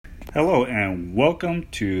Hello and welcome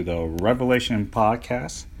to the Revelation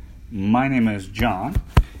Podcast. My name is John,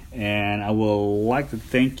 and I would like to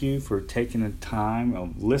thank you for taking the time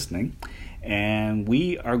of listening. And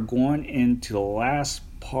we are going into the last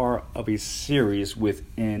part of a series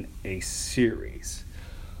within a series.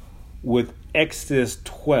 With Exodus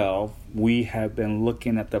 12, we have been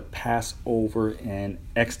looking at the Passover in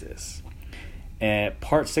Exodus. And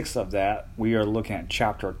part 6 of that, we are looking at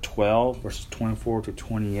chapter 12, verses 24 to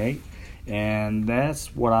 28. And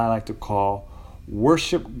that's what I like to call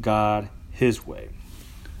worship God His way.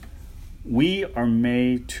 We are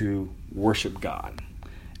made to worship God.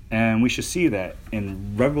 And we should see that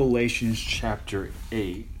in Revelations chapter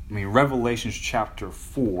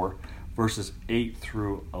 4, verses 8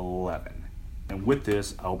 through 11. And with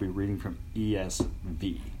this, I'll be reading from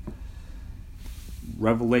ESV.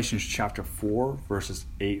 Revelations chapter 4, verses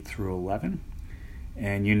 8 through 11.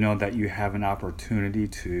 And you know that you have an opportunity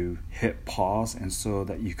to hit pause and so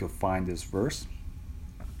that you can find this verse.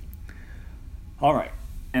 All right.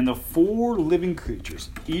 And the 4 living creatures,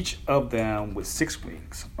 each of them with 6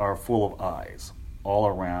 wings, are full of eyes, all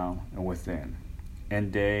around and within,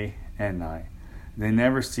 and day and night. They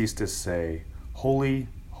never cease to say, "Holy,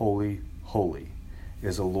 holy, holy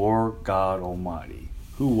is the Lord God Almighty,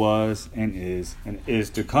 who was and is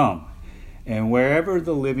to come." And wherever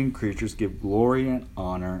the living creatures give glory and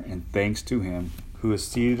honor and thanks to Him who is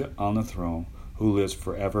seated on the throne, who lives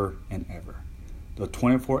forever and ever. The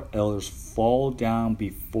 24 elders fall down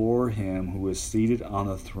before Him who is seated on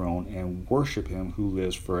the throne and worship Him who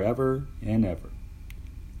lives forever and ever.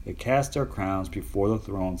 They cast their crowns before the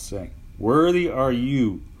throne, saying, "Worthy are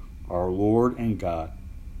you, our Lord and God,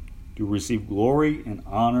 to receive glory and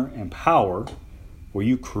honor and power, for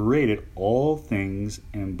you created all things,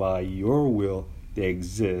 and by your will they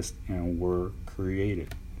exist and were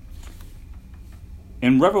created."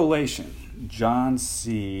 In Revelation, John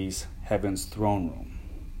sees heaven's throne room.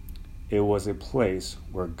 It was a place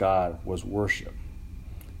where God was worshipped.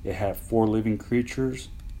 It had 4 living creatures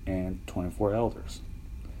and 24 elders.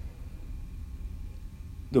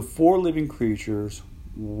 The 4 living creatures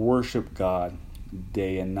worship God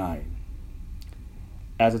day and night.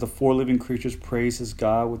 As the 4 living creatures praises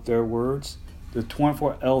God with their words, the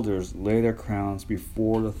 24 elders lay their crowns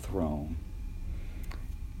before the throne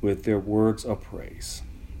with their words of praise.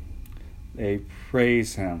 They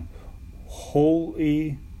praise Him.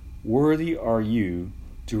 "Holy, worthy are you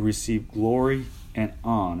to receive glory and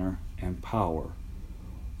honor and power,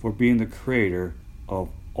 for being the creator of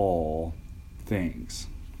all things."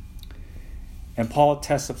 And Paul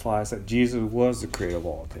testifies that Jesus was the creator of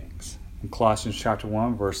all things. In Colossians chapter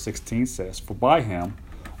 1, verse 16 says, "For by Him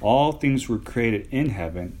all things were created in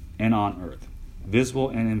heaven and on earth, visible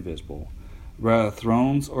and invisible, whether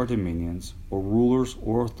thrones or dominions, or rulers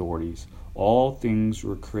or authorities. All things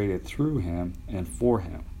were created through Him and for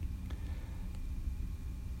Him."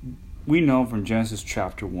 We know from Genesis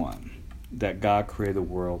chapter 1 that God created the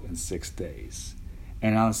world in 6 days.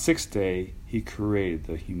 And on the 6th day, He created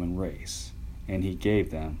the human race, and He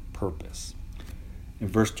gave them purpose. In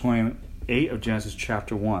verse 28 of Genesis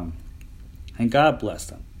chapter 1, "And God blessed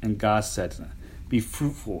them, and God said to them, Be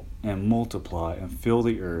fruitful and multiply and fill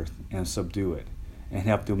the earth and subdue it, and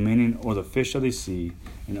have dominion over the fish of the sea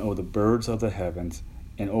and over the birds of the heavens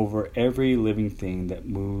and over every living thing that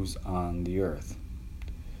moves on the earth."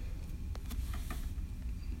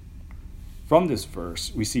 From this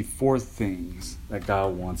verse, we see 4 things that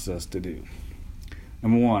God wants us to do.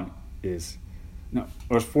 Number 1 is,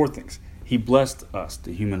 there's 4 things. He blessed us,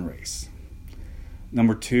 the human race.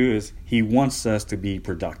 Number 2 is He wants us to be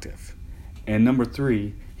productive. And number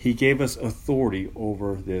 3, He gave us authority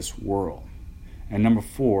over this world. And number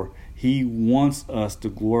 4, He wants us to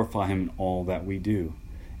glorify Him in all that we do.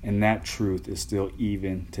 And that truth is still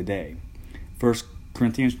even today. 1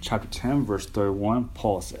 Corinthians chapter 10, verse 31,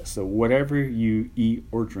 Paul says, "So whatever you eat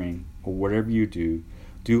or drink, or whatever you do,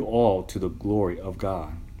 do all to the glory of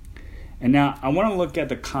God." And now I want to look at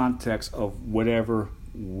the context of whatever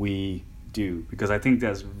we do, because I think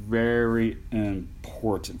that's very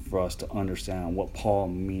important for us to understand what Paul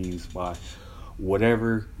means by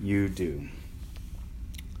whatever you do.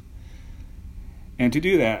 And to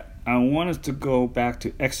do that, I want us to go back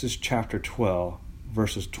to Exodus chapter 12,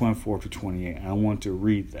 verses 24 to 28. And I want to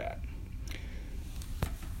read that.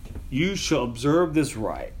 "You shall observe this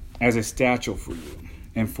rite as a statute for you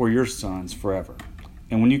and for your sons forever.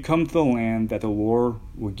 And when you come to the land that the Lord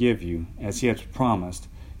will give you, as He has promised,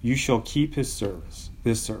 you shall keep this service.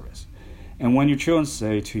 And when your children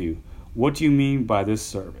say to you, 'What do you mean by this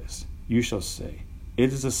service?' you shall say,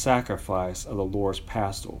 'It is a sacrifice of the Lord's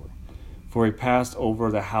Passover. For he passed over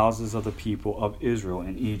the houses of the people of Israel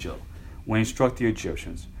in Egypt, when he struck the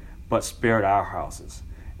Egyptians, but spared our houses.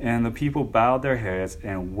 And the people bowed their heads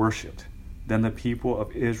and worshipped. Then the people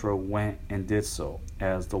of Israel went and did so,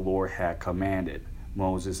 as the Lord had commanded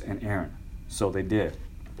Moses and Aaron. So they did.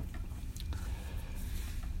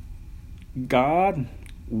 God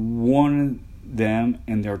wanted them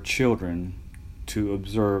and their children to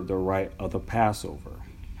observe the rite of the Passover.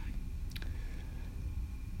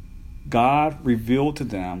 God revealed to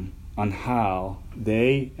them on how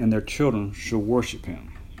they and their children should worship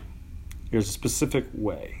him. There's a specific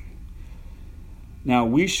way. Now,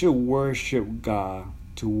 we should worship God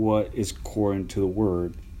to what is according to the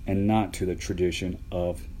word and not to the tradition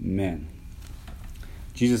of men.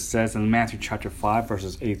 Jesus says in Matthew chapter 5,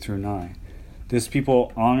 verses 8 through 9, "This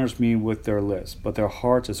people honors me with their lips, but their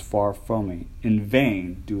hearts is far from me. In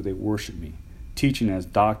vain do they worship me, teaching as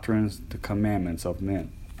doctrines the commandments of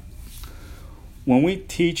men." When we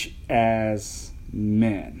teach as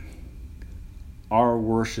men, our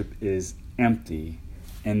worship is empty,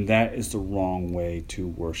 and that is the wrong way to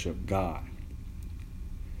worship God.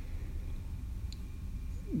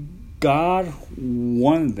 God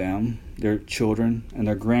wanted them, their children and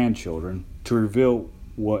their grandchildren, to reveal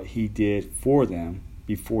what he did for them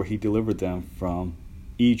before he delivered them from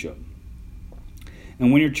Egypt.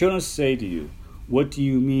 And when your children say to you, "What do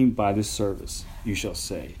you mean by this service?" you shall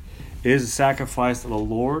say, "It is a sacrifice of the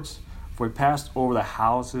Lord's, for he passed over the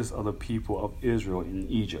houses of the people of Israel in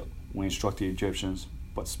Egypt, when he struck the Egyptians,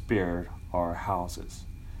 but spared our houses."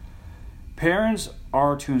 Parents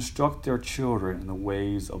are to instruct their children in the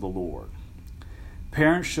ways of the Lord.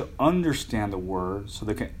 Parents should understand the word so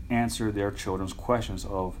they can answer their children's questions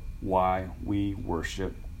of why we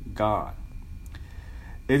worship God.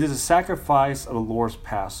 It is a sacrifice of the Lord's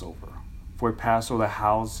Passover, for he passed over the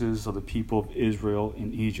houses of the people of Israel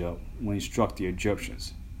in Egypt when he struck the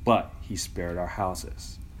Egyptians, but he spared our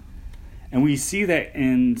houses. And we see that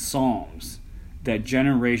in Psalms, that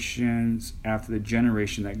generations after the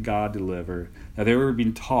generation that God delivered, that they were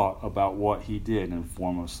being taught about what he did in the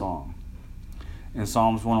form of song. In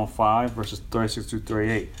Psalms 105, verses 36 through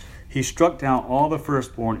 38, "He struck down all the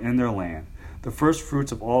firstborn in their land, the first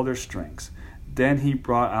fruits of all their strengths. Then he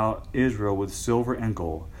brought out Israel with silver and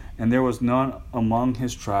gold, and there was none among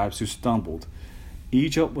his tribes who stumbled.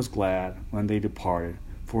 Egypt was glad when they departed,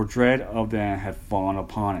 for dread of them had fallen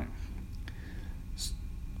upon it."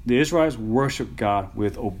 The Israelites worshiped God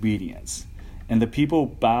with obedience, and the people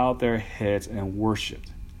bowed their heads and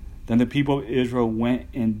worshipped. Then the people of Israel went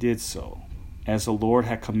and did so, as the Lord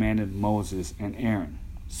had commanded Moses and Aaron.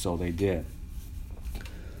 So they did.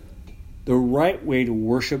 The right way to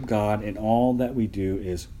worship God in all that we do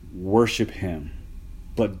is worship him,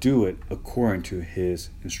 but do it according to his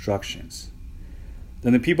instructions.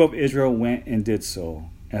 Then the people of Israel went and did so,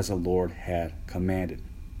 as the Lord had commanded.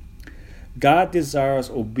 God desires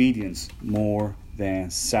obedience more than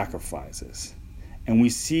sacrifices. And we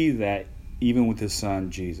see that even with his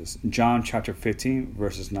son Jesus. John chapter 15,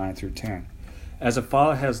 verses 9 through 10. "As the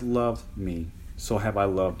Father has loved me, so have I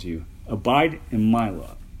loved you. Abide in my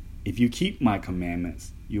love. If you keep my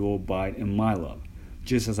commandments, you will abide in my love,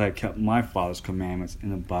 just as I kept my Father's commandments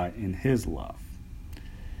and abide in his love."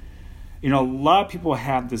 A lot of people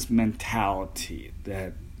have this mentality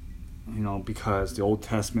that, because the Old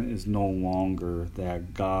Testament is no longer,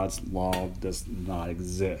 that God's law does not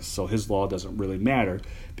exist. So his law doesn't really matter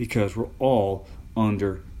because we're all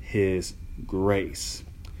under his grace.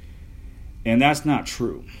 And that's not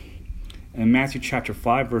true. In Matthew chapter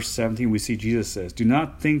 5, verse 17, we see Jesus says, "Do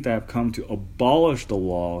not think that I have come to abolish the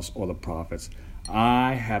laws or the prophets.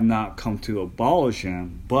 I have not come to abolish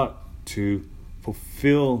them, but to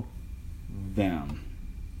fulfill them."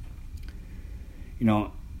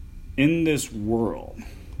 In this world,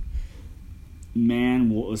 man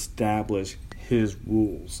will establish his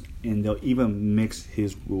rules, and they'll even mix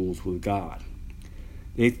his rules with God.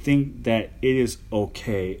 They think that it is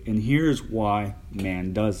okay, and here's why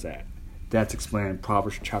man does that. That's explained in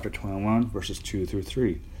Proverbs chapter 21, verses 2 through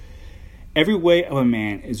 3. "Every way of a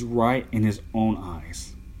man is right in his own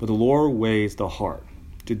eyes, but the Lord weighs the heart.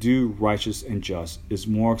 To do righteous and just is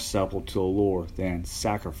more acceptable to the Lord than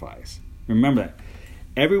sacrifice." Remember that.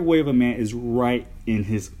 Every way of a man is right in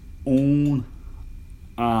his own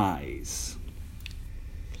eyes.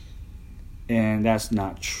 And that's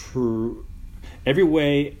not true. Every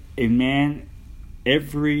way of a man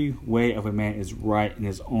is right in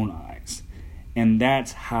his own eyes. And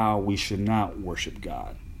that's how we should not worship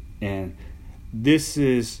God. And this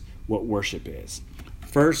is what worship is.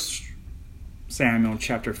 1 Samuel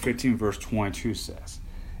chapter 15, verse 22 says,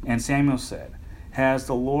 "And Samuel said, Has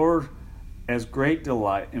the Lord as great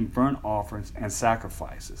delight in burnt offerings and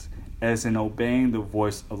sacrifices as in obeying the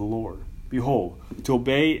voice of the Lord. Behold, to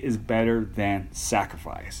obey is better than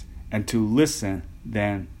sacrifice, and to listen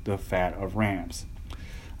than the fat of rams.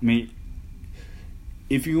 I mean,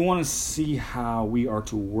 if you want to see how we are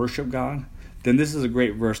to worship God, then this is a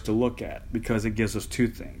great verse to look at because it gives us two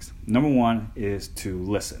things. Number one is to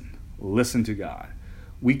listen. Listen to God.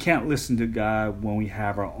 We can't listen to God when we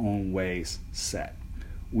have our own ways set.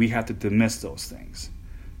 We have to dismiss those things.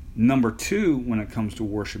 Number two, when it comes to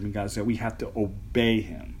worshiping God, is that we have to obey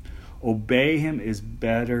Him. Obey Him is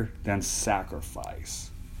better than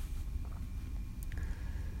sacrifice.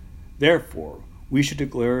 Therefore, we should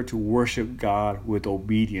declare to worship God with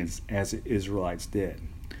obedience as the Israelites did.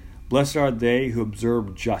 Blessed are they who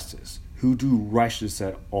observe justice, who do righteousness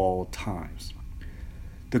at all times.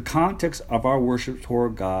 The context of our worship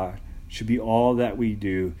toward God should be all that we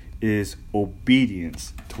do is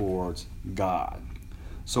obedience towards God.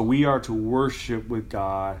 So we are to worship with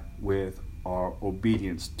God with our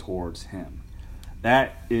obedience towards Him.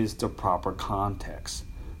 That is the proper context.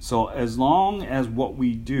 So as long as what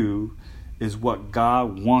we do is what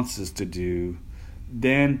God wants us to do,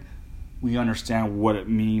 then we understand what it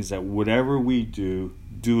means that whatever we do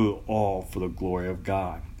it all for the glory of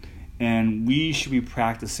God. And we should be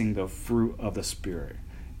practicing the fruit of the Spirit,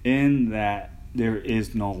 in that there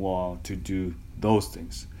is no law to do those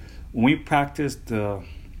things. When we practice the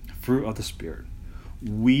fruit of the Spirit,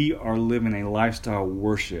 we are living a lifestyle of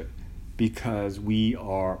worship because we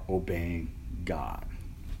are obeying God.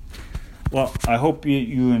 Well, I hope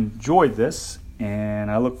you enjoyed this, and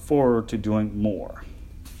I look forward to doing more.